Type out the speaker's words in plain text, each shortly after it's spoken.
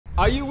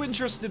Are you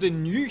interested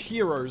in new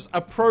heroes,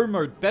 a pro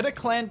mode, better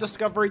clan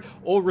discovery,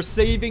 or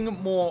receiving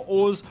more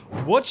ores?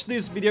 Watch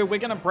this video. We're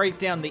going to break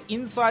down the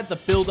Inside the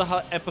Builder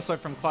Hut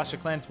episode from Clash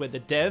of Clans where the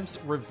devs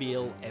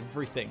reveal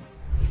everything.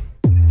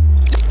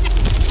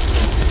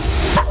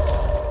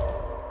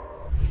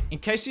 In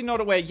case you're not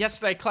aware,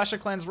 yesterday Clash of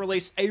Clans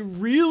released a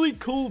really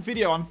cool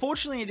video.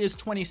 Unfortunately, it is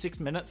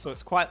 26 minutes, so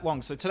it's quite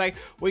long. So today,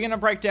 we're going to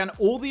break down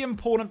all the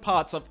important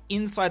parts of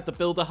Inside the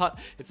Builder Hut.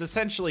 It's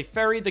essentially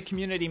Ferry, the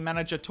community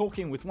manager,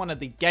 talking with one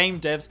of the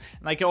game devs,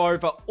 and they go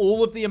over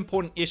all of the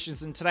important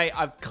issues. And today,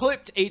 I've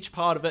clipped each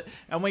part of it,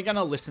 and we're going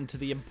to listen to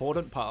the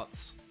important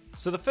parts.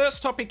 So the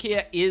first topic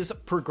here is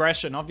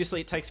progression. Obviously,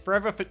 it takes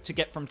forever to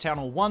get from Town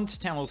Hall 1 to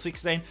Town Hall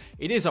 16.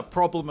 It is a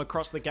problem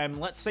across the game.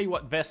 Let's see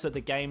what Vesa, the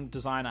game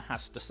designer,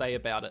 has to say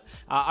about it.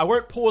 I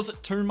won't pause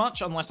it too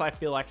much unless I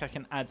feel like I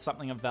can add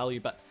something of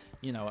value, but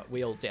you know what,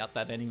 we all doubt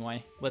that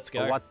anyway. Let's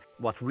go.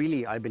 What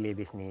really I believe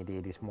is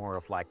needed is more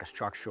of like a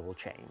structural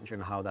change in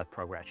how that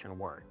progression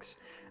works.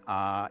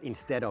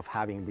 Instead of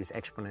having this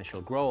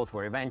exponential growth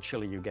where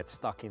eventually you get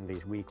stuck in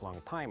these week-long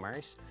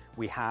timers,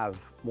 we have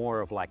more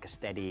of like a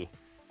steady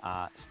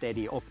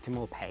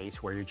optimal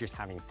pace where you're just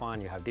having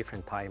fun. You have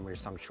different timers,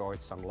 some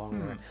short, some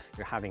longer.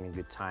 You're having a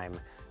good time,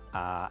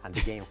 and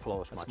the game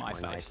flows much more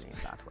nicely in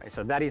that way.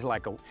 So that is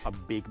like a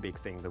big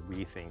thing that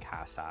we think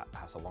has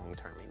a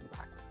long-term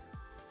impact.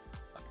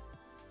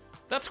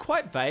 That's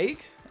quite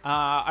vague.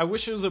 I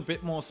wish it was a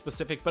bit more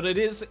specific, but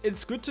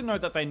it's good to know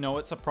that they know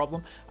it's a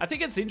problem. I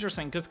think it's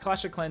interesting because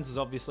Clash of Clans is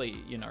obviously,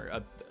 you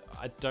know,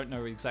 I don't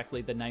know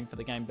exactly the name for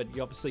the game, but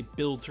you obviously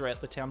build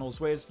throughout the town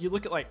halls. Whereas you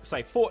look at, like,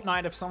 say,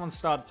 Fortnite, if someone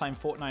started playing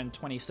Fortnite in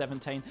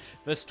 2017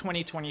 versus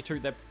 2022,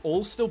 they're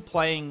all still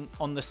playing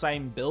on the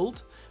same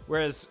build.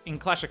 Whereas in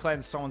Clash of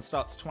Clans, someone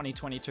starts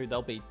 2022,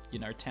 they'll be, you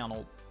know, Town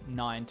Hall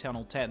 9, Town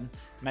Hall 10,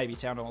 maybe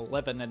Town Hall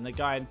 11, and the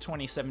guy in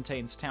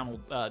 2017's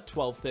Town Hall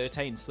 12,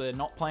 13, so they're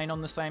not playing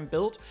on the same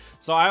build.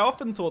 So I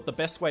often thought the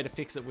best way to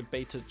fix it would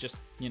be to just,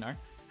 you know,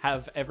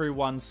 have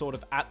everyone sort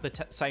of at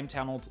the same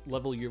town hall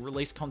level. You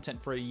release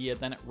content for a year,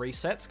 then it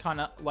resets,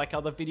 kind of like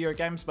other video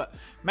games. But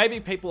maybe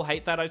people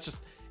hate that.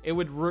 It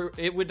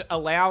would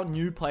allow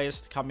new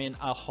players to come in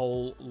a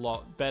whole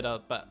lot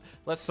better. But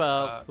let's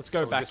go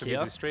back just here.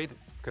 To be straight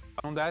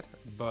on that,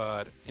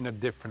 but in a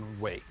different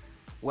way.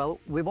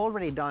 Well, we've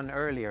already done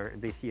earlier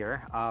this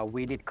year,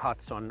 we did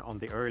cuts on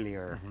the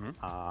earlier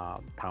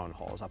town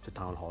halls up to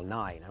Town Hall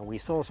 9, and we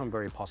saw some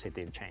very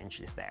positive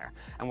changes there.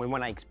 And we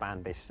want to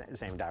expand this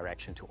same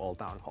direction to all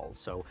town halls.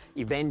 So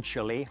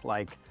eventually,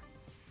 like,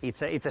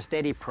 it's a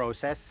steady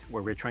process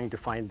where we're trying to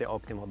find the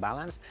optimal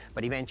balance,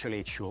 but eventually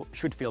it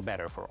should feel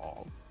better for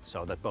all.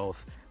 So that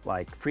both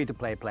like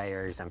free-to-play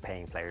players and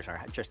paying players are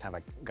just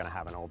gonna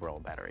have an overall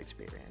better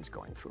experience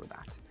going through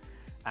that.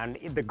 And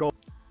the goal.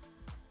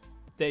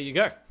 There you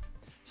go.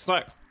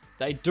 So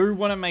they do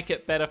want to make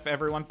it better for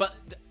everyone, but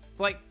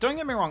like, don't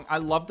get me wrong, I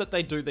love that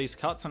they do these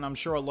cuts, and I'm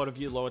sure a lot of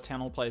you lower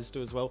Town Hall players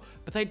do as well,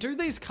 but they do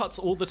these cuts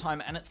all the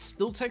time, and it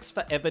still takes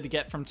forever to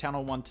get from Town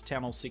Hall 1 to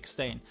Town Hall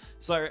 16.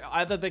 So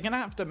either they're going to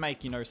have to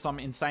make, you know, some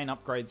insane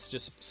upgrades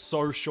just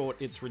so short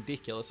it's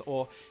ridiculous,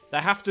 or they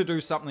have to do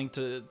something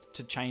to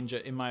change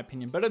it, in my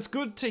opinion. But it's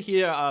good to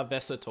hear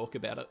Vesa talk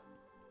about it.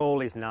 The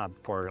goal is not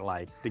for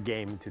like the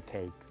game to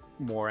take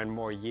more and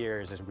more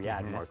years as we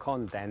add more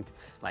content.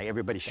 Like,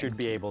 everybody should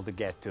be able to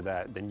get to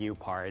the new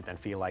part and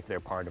feel like they're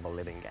part of a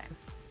living game.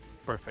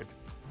 Perfect.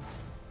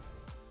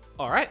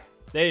 All right,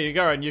 there you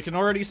go. And you can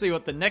already see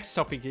what the next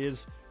topic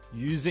is: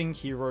 using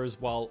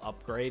heroes while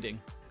upgrading.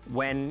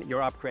 When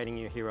you're upgrading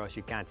your heroes,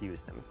 you can't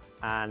use them.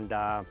 And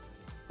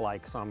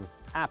like some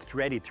apt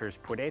Redditors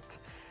put it,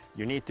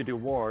 you need to do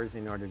wars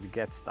in order to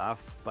get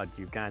stuff, but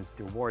you can't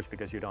do wars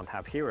because you don't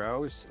have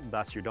heroes,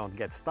 thus you don't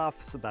get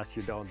stuff, so thus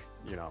you don't,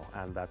 you know,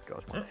 and that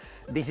goes more.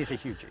 This is a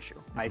huge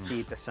issue. I see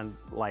it as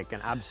like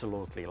an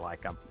absolutely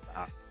like a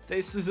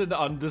This is an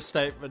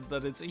understatement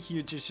that it's a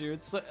huge issue.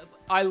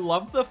 I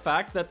love the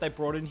fact that they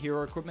brought in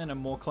hero equipment and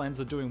more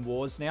clans are doing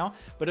wars now,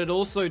 but it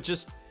also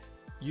just,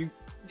 you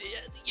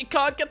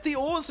can't get the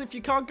ores if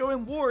you can't go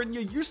in war, and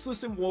you're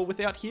useless in war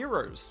without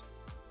heroes.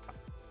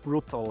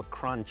 Brutal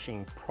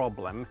crunching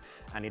problem,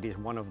 and it is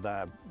one of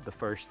the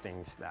first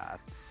things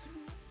that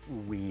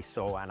we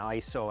saw and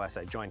I saw as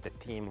I joined the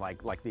team,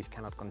 like this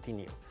cannot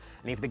continue.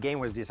 And if the game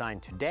was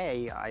designed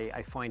today,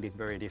 I find it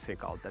very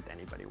difficult that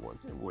anybody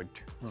would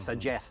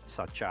suggest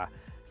such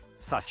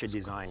a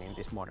design in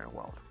this modern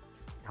world.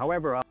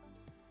 However,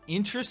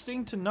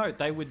 interesting to note,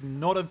 they would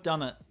not have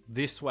done it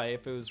this way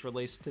if it was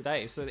released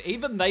today. So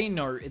even they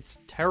know it's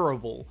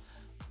terrible,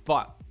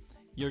 but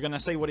you're going to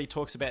see what he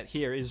talks about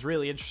here is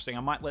really interesting. I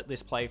might let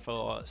this play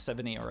for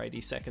 70 or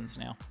 80 seconds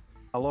now.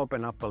 I'll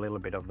open up a little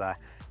bit of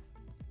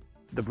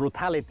the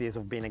brutalities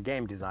of being a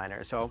game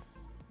designer. So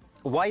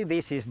why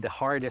this is the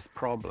hardest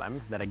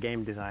problem that a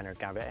game designer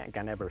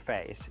can ever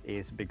face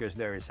is because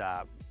there is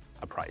a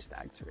price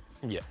tag to it.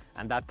 Yeah.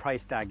 And that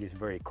price tag is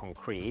very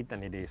concrete,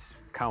 and it is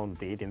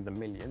counted in the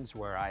millions,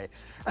 where I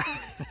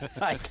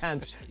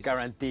can't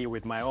guarantee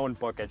with my own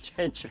pocket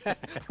change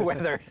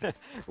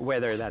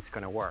whether that's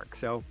going to work.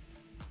 So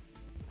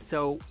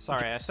So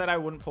Sorry, I said I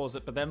wouldn't pause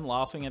it, but them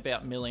laughing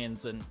about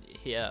millions and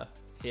here,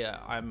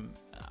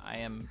 I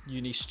am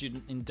uni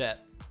student in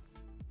debt.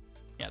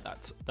 Yeah,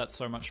 that's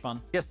so much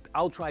fun. just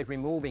outright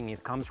removing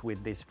it comes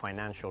with this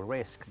financial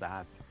risk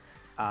that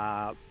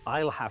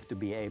I'll have to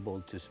be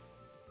able to,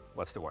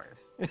 what's the word?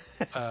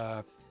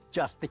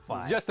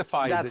 Justify.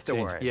 Justify That's the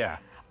change. word. Yeah.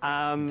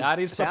 That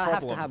is So the I'll have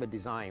problem. to have a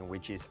design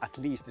which is at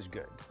least as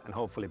good and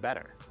hopefully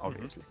better,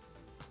 obviously.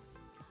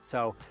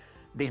 So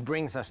this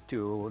brings us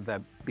to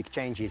the big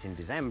changes in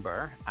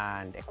December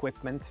and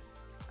equipment.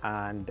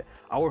 And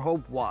our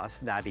hope was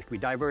that if we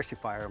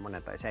diversify our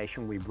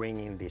monetization, we bring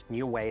in these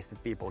new ways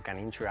that people can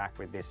interact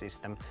with this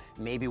system,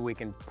 maybe we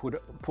can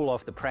pull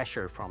off the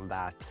pressure from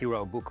that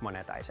hero book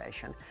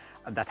monetization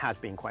that has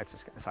been quite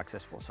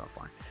successful so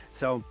far.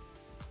 So,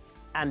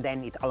 and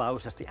then it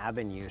allows us the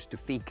avenues to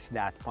fix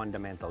that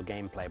fundamental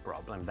gameplay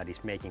problem that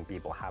is making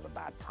people have a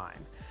bad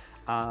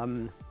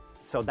time.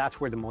 So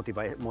that's where the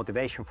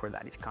motivation for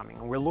that is coming.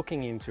 And we're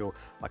looking into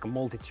like a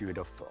multitude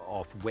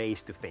of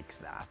ways to fix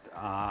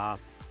that.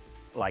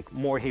 Like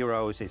more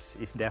heroes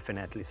is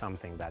definitely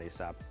something that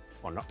is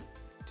or not.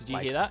 Did you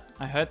hear that?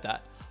 I heard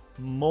that.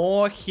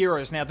 More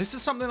heroes. Now, this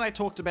is something they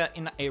talked about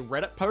in a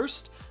Reddit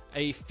post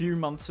a few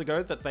months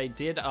ago that they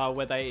did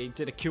where they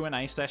did a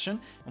Q&A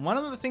session, and one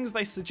of the things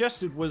they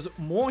suggested was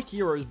more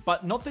heroes,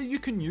 but not that you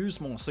can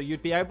use more, so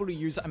you'd be able to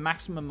use a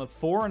maximum of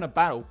 4 in a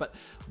battle. But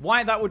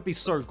why that would be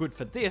so good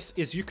for this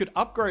is you could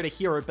upgrade a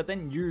hero, but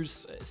then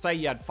use, say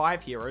you had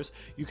 5 heroes,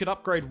 you could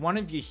upgrade one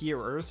of your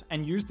heroes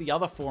and use the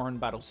other 4 in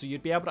battle, so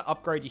you'd be able to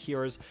upgrade your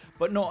heroes,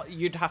 but not,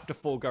 you'd have to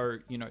forego,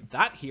 you know,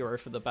 that hero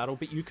for the battle,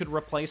 but you could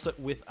replace it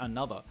with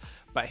another.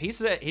 But he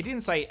said, he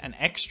didn't say an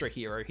extra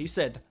hero, he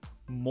said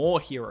more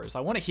heroes. I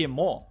want to hear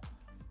more.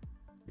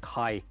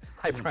 High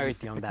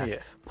priority on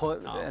that.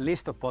 A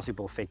list of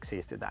possible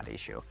fixes to that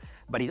issue.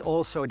 But it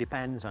also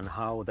depends on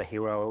how the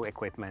hero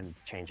equipment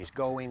change is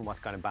going, what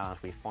kind of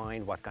balance we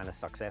find, what kind of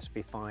success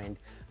we find,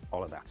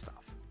 all of that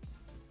stuff.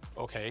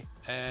 Okay,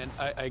 and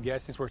I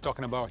guess since we're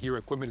talking about hero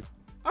equipment.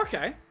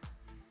 Okay,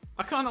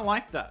 I kind of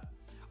like that.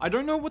 I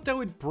don't know what they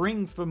would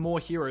bring for more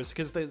heroes,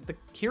 because the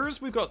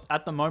heroes we've got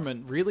at the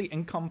moment really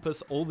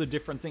encompass all the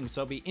different things.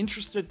 So I'll be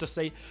interested to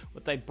see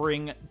what they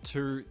bring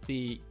to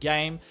the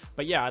game.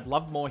 But yeah, I'd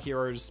love more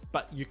heroes,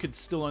 but you could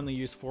still only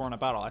use 4 in a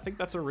battle. I think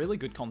that's a really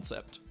good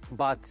concept.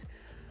 But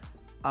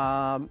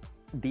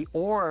the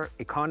ore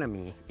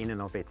economy in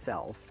and of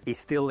itself is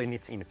still in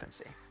its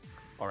infancy.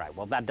 All right,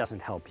 well, that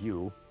doesn't help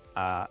you,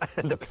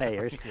 the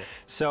players.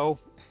 So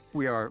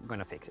we are going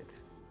to fix it.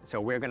 So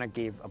we're going to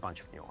give a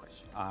bunch of new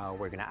ores.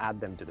 We're going to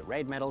add them to the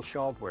raid medal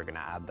shop. We're going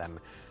to add them,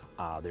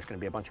 there's going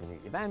to be a bunch of new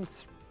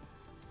events.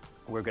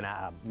 We're going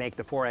to make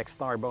the 4x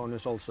star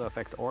bonus also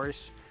affect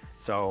ores.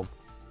 So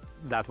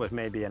that was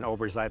maybe an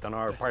oversight on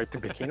our part to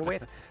begin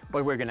with,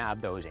 but we're going to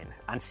add those in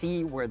and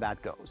see where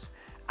that goes.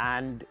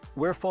 And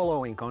we're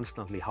following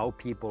constantly how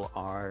people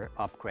are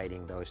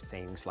upgrading those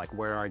things. Like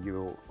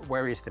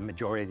where is the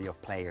majority of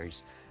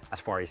players as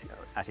far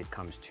as it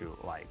comes to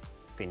like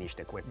finished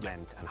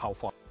equipment and how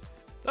far.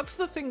 That's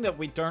the thing that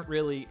we don't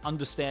really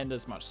understand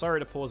as much. Sorry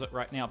to pause it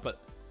right now, but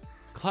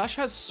Clash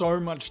has so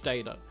much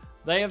data.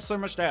 They have so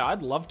much data.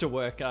 I'd love to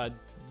work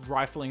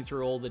rifling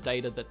through all the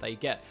data that they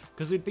get,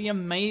 because it'd be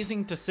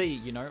amazing to see,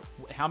 you know,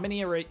 how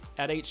many are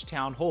at each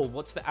town hall,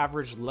 what's the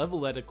average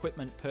level at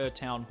equipment per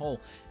town hall,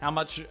 how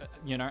much,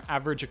 you know,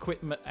 average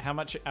equipment, how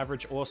much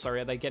average ore,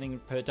 sorry, are they getting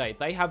per day.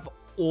 They have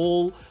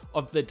all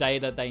of the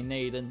data they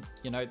need, and,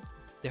 you know,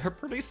 they're a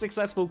pretty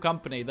successful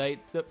company. They,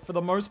 for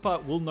the most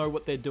part, will know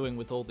what they're doing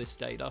with all this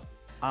data.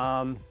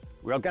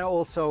 We're going to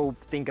also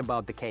think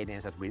about the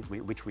cadence at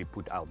which we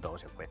put out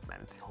those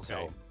equipment. Okay.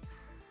 So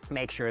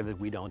make sure that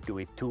we don't do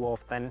it too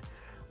often.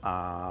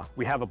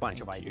 We have a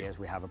bunch of ideas.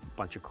 We have a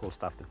bunch of cool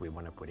stuff that we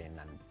want to put in,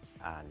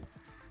 and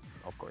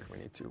of course we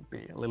need to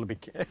be a little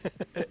bit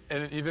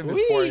and even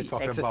before you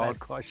talk exercise about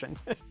caution.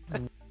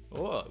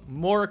 Oh,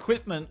 more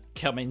equipment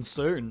coming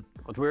soon.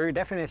 But we're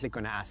definitely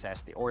going to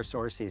assess the ore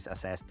sources,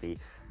 assess the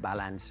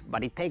balance,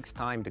 but it takes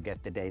time to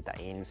get the data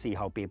in, see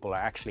how people are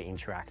actually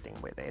interacting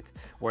with it,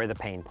 where the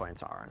pain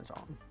points are and so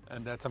on.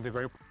 And that's something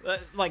very...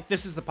 like,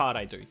 this is the part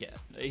I do get.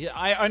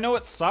 I know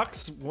it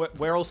sucks.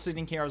 We're all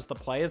sitting here as the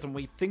players and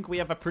we think we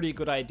have a pretty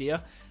good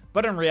idea,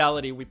 but in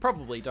reality, we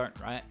probably don't,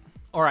 right?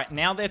 All right,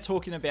 now they're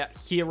talking about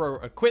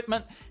hero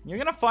equipment, and you're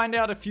going to find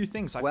out a few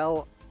things.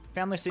 Well,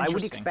 found this interesting. I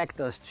would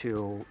expect us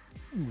to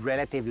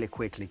relatively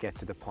quickly get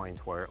to the point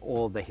where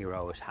all the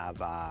heroes have,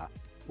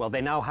 well,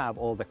 they now have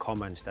all the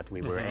commons that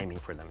we were aiming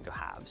for them to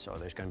have. So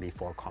there's going to be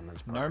 4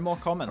 commons per, no more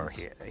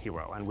commons per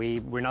hero, and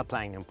we're not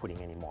planning on putting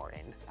any more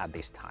in at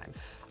this time.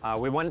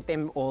 We want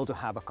them all to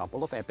have a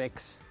couple of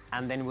epics,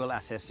 and then we'll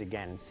assess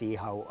again, see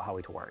how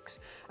it works.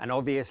 And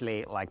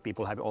obviously, like,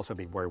 people have also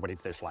been worried, what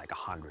if there's like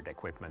 100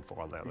 equipment for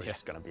all those? Yeah.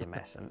 It's going to be a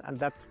mess, and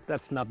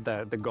that's not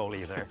the goal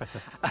either.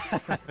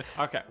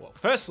 Okay, well,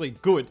 firstly,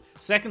 good.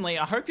 Secondly,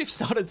 I hope you've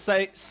started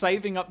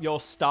saving up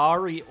your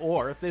starry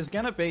ore. If there's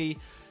going to be,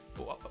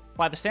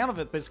 by the sound of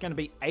it, there's going to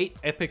be 8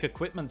 epic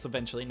equipments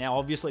eventually. Now,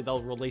 obviously,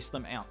 they'll release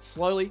them out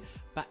slowly,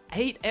 but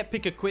 8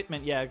 epic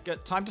equipment, yeah,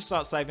 time to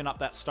start saving up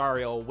that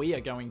starry, or we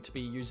are going to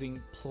be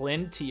using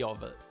plenty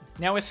of it.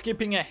 Now, we're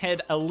skipping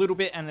ahead a little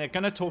bit, and they're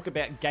going to talk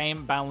about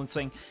game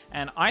balancing,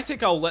 and I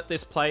think I'll let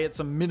this play.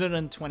 It's 1:25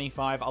 minutes.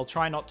 I'll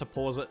try not to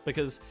pause it,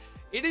 because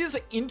it is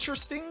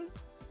interesting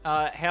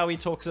how he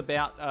talks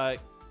about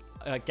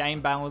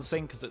game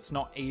balancing, because it's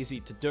not easy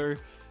to do.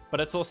 But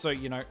it's also,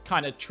 you know,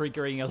 kind of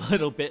triggering a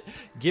little bit,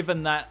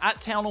 given that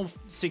at Town Hall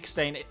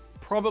 16, it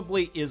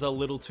probably is a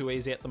little too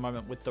easy at the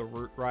moment with the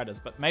Root Riders.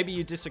 But maybe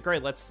you disagree.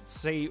 Let's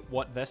see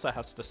what Vesa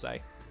has to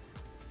say.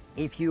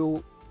 If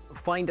you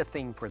find a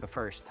thing for the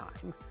first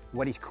time,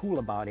 what is cool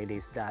about it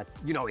is that,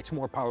 you know, it's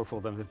more powerful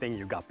than the thing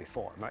you got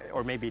before.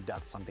 Or maybe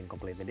that's something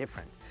completely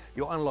different.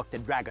 You unlock the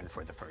dragon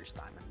for the first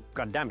time, and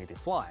god damn it, it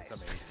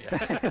flies.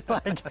 Yeah.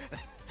 Like,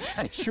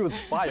 and it shoots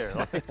fire.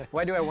 Like,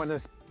 why do I want a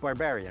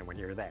barbarian when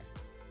you're there?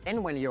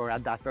 And when you're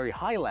at that very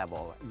high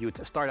level, you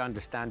start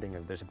understanding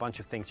that there's a bunch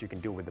of things you can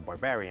do with the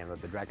barbarian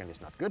that the dragon is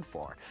not good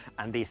for.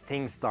 And these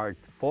things start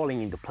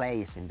falling into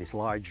place in this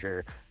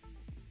larger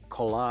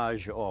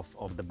collage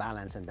of the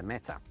balance and the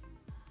meta.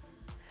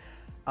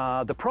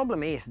 The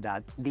problem is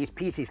that these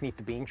pieces need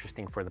to be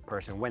interesting for the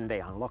person when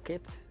they unlock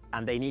it,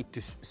 and they need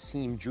to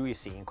seem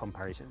juicy in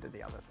comparison to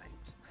the other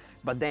things.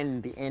 But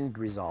then the end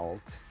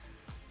result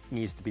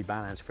needs to be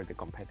balanced for the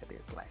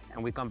competitive play.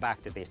 And we come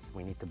back to this,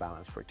 we need to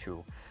balance for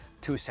two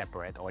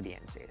separate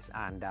audiences,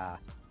 and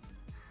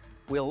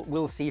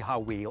we'll see how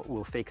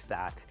we'll fix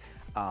that.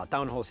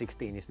 Town Hall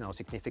 16 is now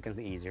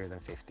significantly easier than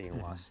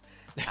 15 was,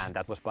 and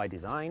that was by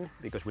design,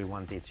 because we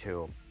wanted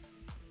to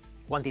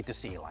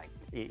see like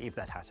if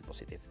that has a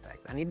positive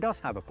effect, and it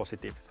does have a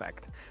positive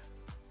effect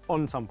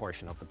on some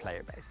portion of the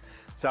player base.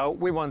 So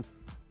we want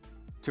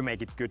to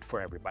make it good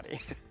for everybody.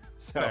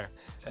 So fair.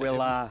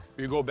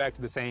 We go back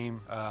to the same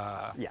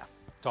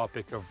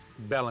topic of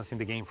balancing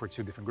the game for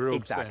 2 different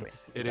groups. Exactly.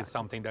 And it is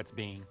something that's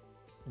being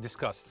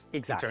discussed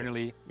Exactly.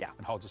 internally Yeah.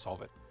 and how to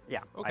solve it. Yeah,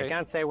 Okay. I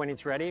can't say when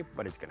it's ready,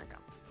 but it's gonna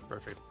come.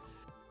 Perfect.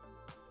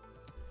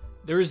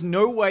 There is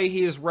no way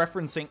he is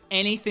referencing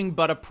anything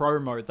but a pro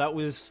mode.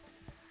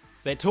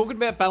 They're talking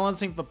about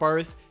balancing for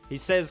both. He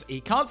says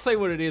he can't say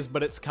what it is,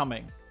 but it's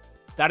coming.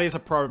 That is a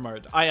pro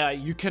mode.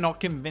 You cannot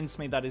convince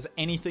me that is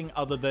anything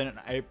other than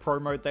a pro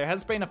mode. There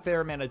has been a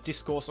fair amount of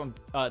discourse on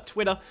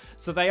Twitter,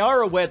 so they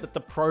are aware that the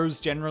pros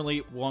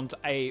generally want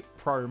a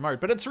pro mode.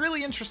 But it's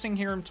really interesting to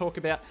hear him talk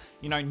about,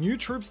 you know, new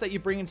troops that you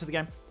bring into the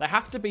game. They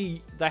have to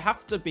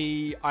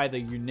be either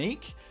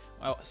unique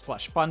 /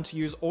 fun to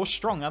use, or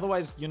strong.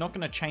 Otherwise, you're not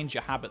going to change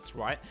your habits,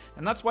 right?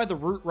 And that's why the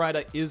Root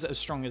Rider is as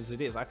strong as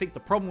it is. I think the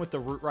problem with the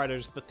Root Rider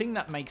is the thing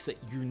that makes it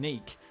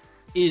unique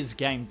is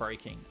game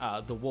breaking,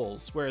 the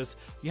walls. Whereas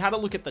you had a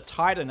look at the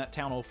Titan at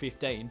Town Hall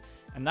 15,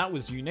 and that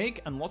was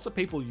unique, and lots of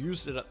people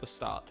used it at the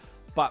start.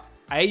 But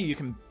A, you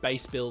can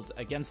base build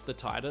against the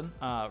Titan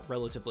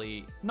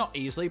relatively, not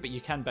easily, but you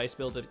can base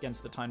build it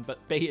against the Titan, but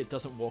B, it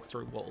doesn't walk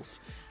through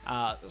walls.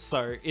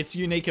 So its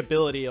unique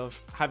ability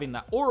of having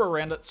that aura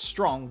around it's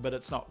strong, but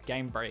it's not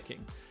game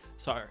breaking.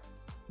 So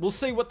we'll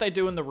see what they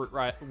do in the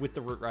with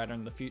the Root Rider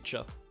in the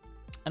future.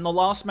 And the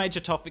last major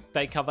topic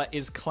they cover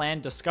is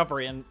clan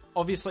discovery. And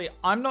obviously,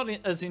 I'm not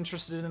as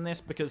interested in this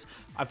because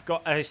I've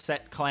got a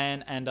set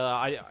clan, and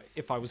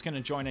if I was going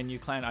to join a new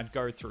clan, I'd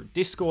go through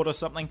Discord or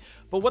something.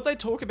 But what they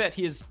talk about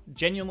here is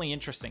genuinely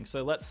interesting.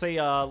 So let's see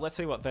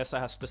what Vesa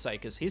has to say,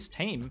 because his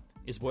team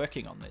is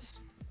working on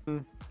this.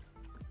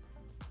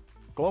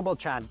 Global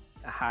chat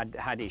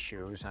had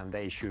issues, and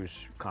the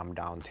issues come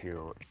down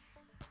to...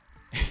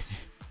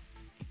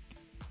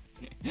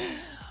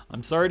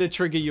 I'm sorry to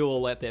trigger you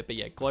all out there, but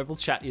yeah, global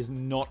chat is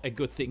not a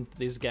good thing for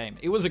this game.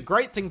 It was a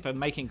great thing for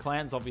making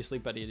clans, obviously,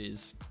 but it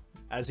is,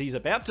 as he's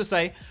about to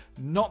say,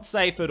 not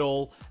safe at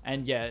all.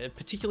 And yeah,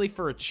 particularly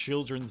for a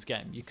children's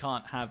game, you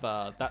can't have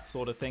that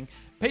sort of thing.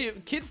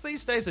 Kids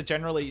these days are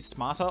generally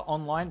smarter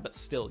online, but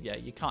still, yeah,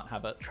 you can't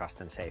have it. Trust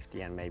and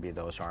safety, and maybe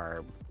those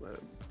are,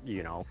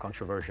 you know,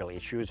 controversial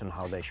issues and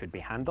how they should be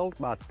handled.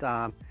 But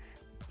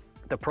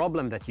the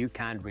problem that you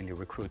can't really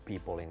recruit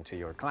people into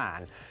your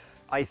clan,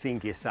 I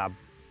think, is a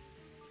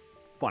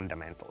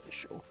fundamental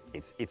issue.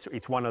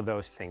 It's one of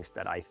those things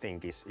that I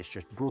think is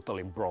just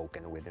brutally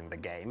broken within the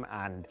game,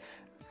 and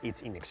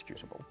it's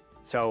inexcusable.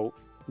 So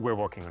we're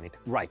working on it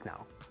right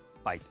now.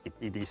 Like,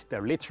 it is the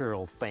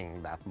literal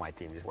thing that my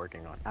team is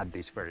working on at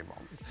this very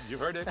moment. You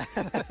heard it.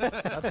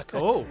 That's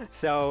cool.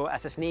 So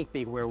as a sneak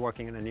peek, we're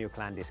working on a new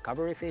clan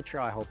discovery feature.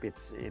 I hope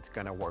it's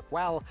gonna work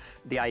well.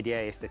 The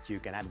idea is that you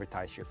can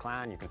advertise your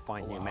clan, you can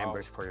find new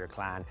members for your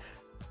clan.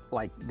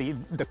 Like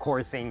the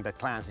core thing that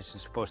clans is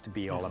supposed to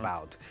be all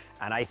about.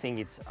 And I think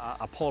it's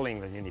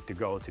appalling that you need to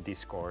go to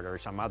Discord or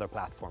some other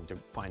platform to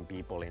find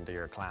people into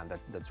your clan.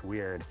 That's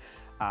weird.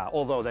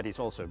 Although that is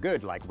also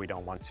good, like we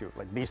don't want to,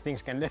 like these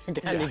things can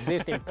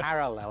exist in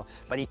parallel,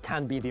 but it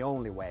can't be the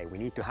only way. We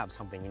need to have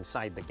something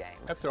inside the game.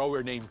 After all,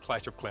 we're named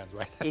Clash of Clans,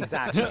 right?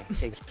 Exactly.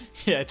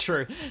 Yeah,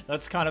 true.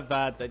 That's kind of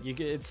bad that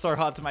it's so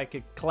hard to make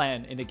a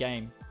clan in a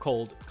game.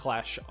 called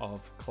Clash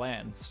of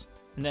Clans.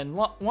 And then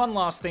one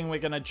last thing we're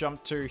going to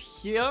jump to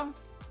here.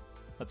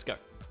 Let's go.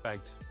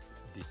 Expect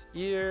this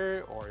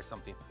year or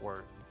something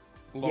for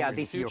yeah,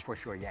 this year for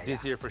sure. Yeah,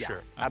 this year for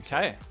sure.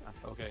 Okay.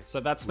 Okay. So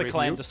that's the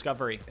Clan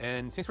Discovery.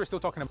 And since we're still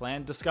talking about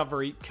Clan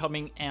Discovery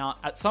coming out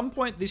at some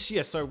point this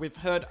year. So we've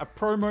heard a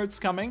pro mode's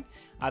coming.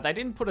 They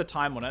didn't put a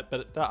time on it,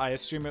 but I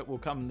assume it will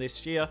come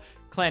this year.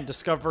 Clan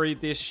Discovery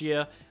this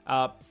year.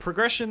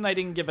 Progression, they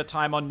didn't give a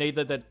time on,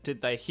 neither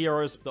did they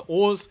Heroes. The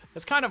Ores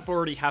has kind of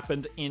already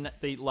happened in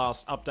the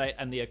last update,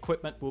 and the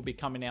equipment will be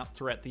coming out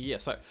throughout the year.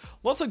 So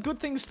lots of good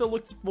things to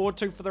look forward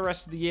to for the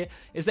rest of the year.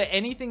 Is there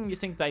anything you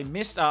think they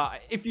missed?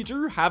 If you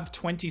do have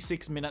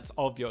 26 minutes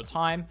of your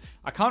time,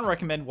 I can't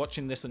recommend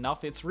watching this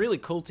enough. It's really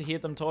cool to hear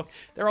them talk.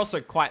 They're also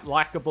quite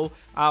likable.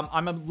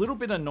 I'm a little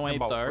bit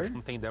annoyed though.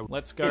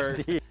 Let's go.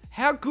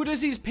 How good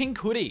is his pink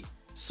hoodie?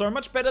 So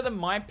much better than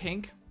my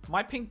pink.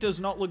 My pink does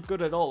not look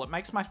good at all. It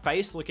makes my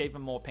face look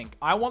even more pink.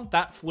 I want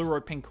that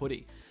fluoro pink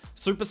hoodie.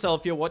 Supercell,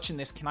 if you're watching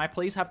this, can I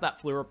please have that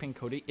fluoro pink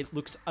hoodie? It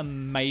looks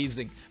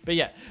amazing. But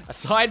yeah,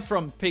 aside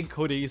from pink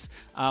hoodies,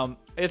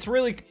 it's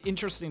really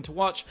interesting to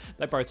watch.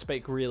 They both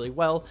speak really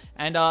well,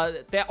 and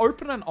they're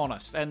open and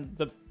honest. And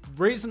the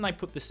reason they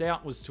put this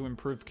out was to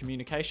improve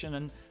communication,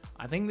 and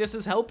I think this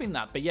is helping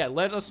that. But yeah,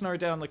 let us know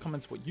down in the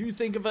comments what you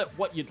think of it,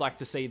 what you'd like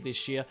to see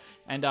this year.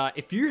 And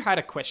if you had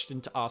a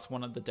question to ask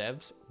one of the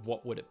devs,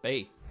 what would it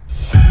be?